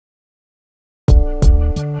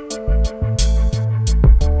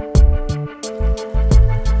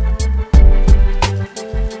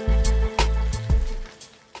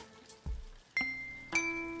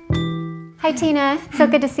Hi, Tina. It's so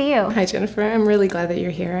good to see you. Hi, Jennifer. I'm really glad that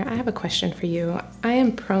you're here. I have a question for you. I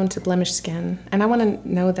am prone to blemished skin, and I want to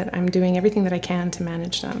know that I'm doing everything that I can to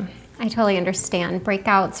manage them. I totally understand.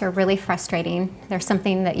 Breakouts are really frustrating. They're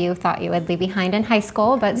something that you thought you would leave behind in high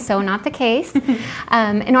school, but so not the case.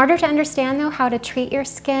 In order to understand, though, how to treat your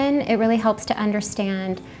skin, it really helps to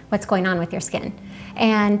understand what's going on with your skin.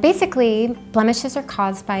 And basically, blemishes are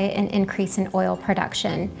caused by an increase in oil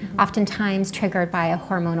production, oftentimes triggered by a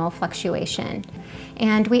hormonal fluctuation.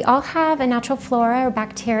 And we all have a natural flora or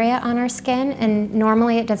bacteria on our skin, and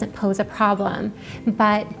normally it doesn't pose a problem.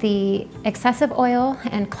 But the excessive oil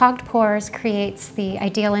and clogged pores creates the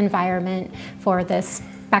ideal environment for this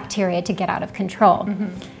bacteria to get out of control.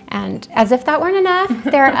 And as if that weren't enough,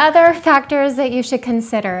 there are other factors that you should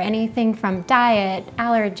consider. Anything from diet,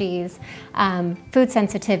 allergies, food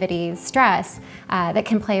sensitivities, stress, that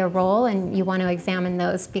can play a role, and you want to examine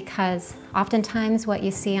those because oftentimes what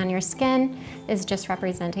you see on your skin is just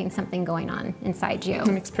representing something going on inside you.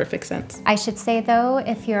 That makes perfect sense. I should say though,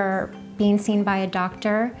 if you're being seen by a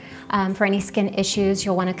doctor for any skin issues,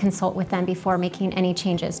 you'll want to consult with them before making any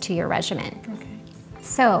changes to your regimen. Okay.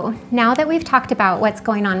 So now that we've talked about what's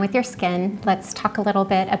going on with your skin, let's talk a little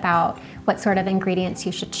bit about what sort of ingredients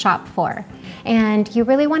you should shop for. And you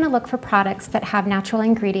really want to look for products that have natural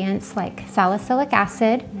ingredients like salicylic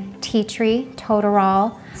acid, tea tree,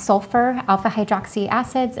 totol, sulfur, alpha hydroxy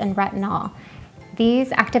acids, and retinol.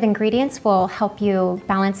 These active ingredients will help you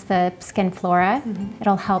balance the skin flora.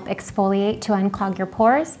 It'll help exfoliate to unclog your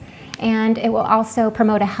pores, and it will also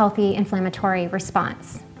promote a healthy inflammatory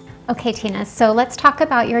response. Okay, Tina, so let's talk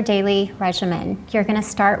about your daily regimen. You're going to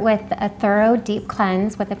start with a thorough deep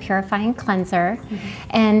cleanse with a purifying cleanser,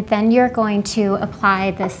 and then you're going to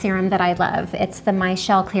apply the serum that I love. It's the My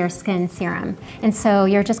Shell Clear Skin Serum. And so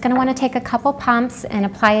you're just going to want to take a couple pumps and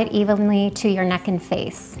apply it evenly to your neck and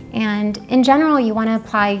face. And in general, you want to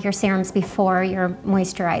apply your serums before your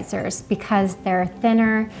moisturizers because they're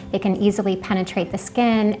thinner, they can easily penetrate the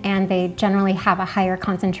skin, and they generally have a higher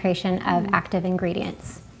concentration of active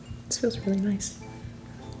ingredients. This feels really nice.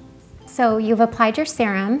 So you've applied your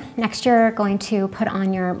serum. Next you're going to put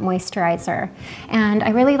on your moisturizer. And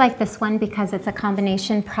I really like this one because it's a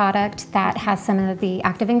combination product that has some of the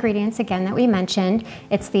active ingredients again that we mentioned.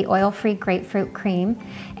 It's the oil-free grapefruit cream.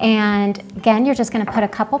 And again, you're just going to put a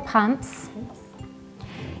couple pumps.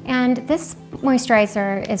 And this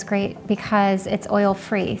moisturizer is great because it's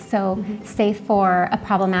oil-free, so safe for a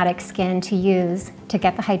problematic skin to use to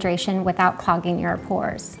get the hydration without clogging your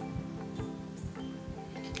pores.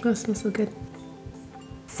 Oh, it smells so good.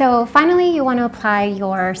 So finally, you want to apply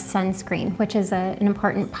your sunscreen, which is an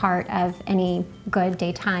important part of any good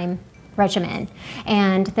daytime regimen.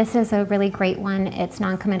 And this is a really great one. It's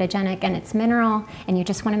non-comedogenic and it's mineral, and you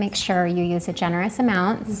just want to make sure you use a generous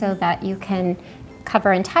amount so that you can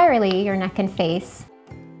cover entirely your neck and face.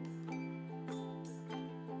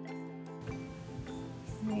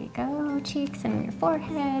 There you go, cheeks and your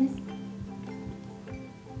forehead.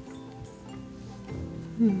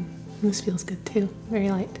 This feels good too,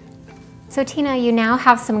 very light. So Tina, you now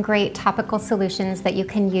have some great topical solutions that you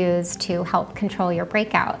can use to help control your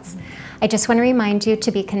breakouts. I just want to remind you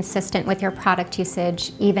to be consistent with your product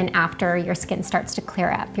usage even after your skin starts to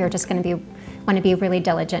clear up. You're just going to want to be really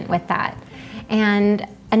diligent with that. And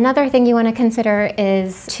another thing you want to consider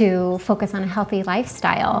is to focus on a healthy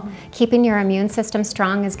lifestyle. Keeping your immune system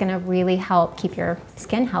strong is going to really help keep your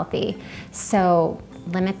skin healthy. So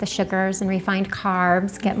limit the sugars and refined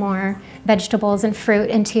carbs, get more vegetables and fruit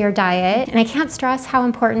into your diet. And I can't stress how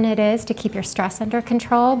important it is to keep your stress under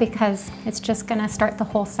control because it's just going to start the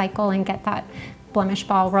whole cycle and get that blemish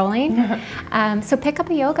ball rolling. So pick up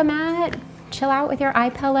a yoga mat, chill out with your eye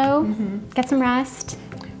pillow, get some rest.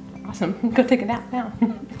 Awesome. Go take a nap now.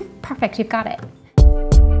 Perfect, you've got it.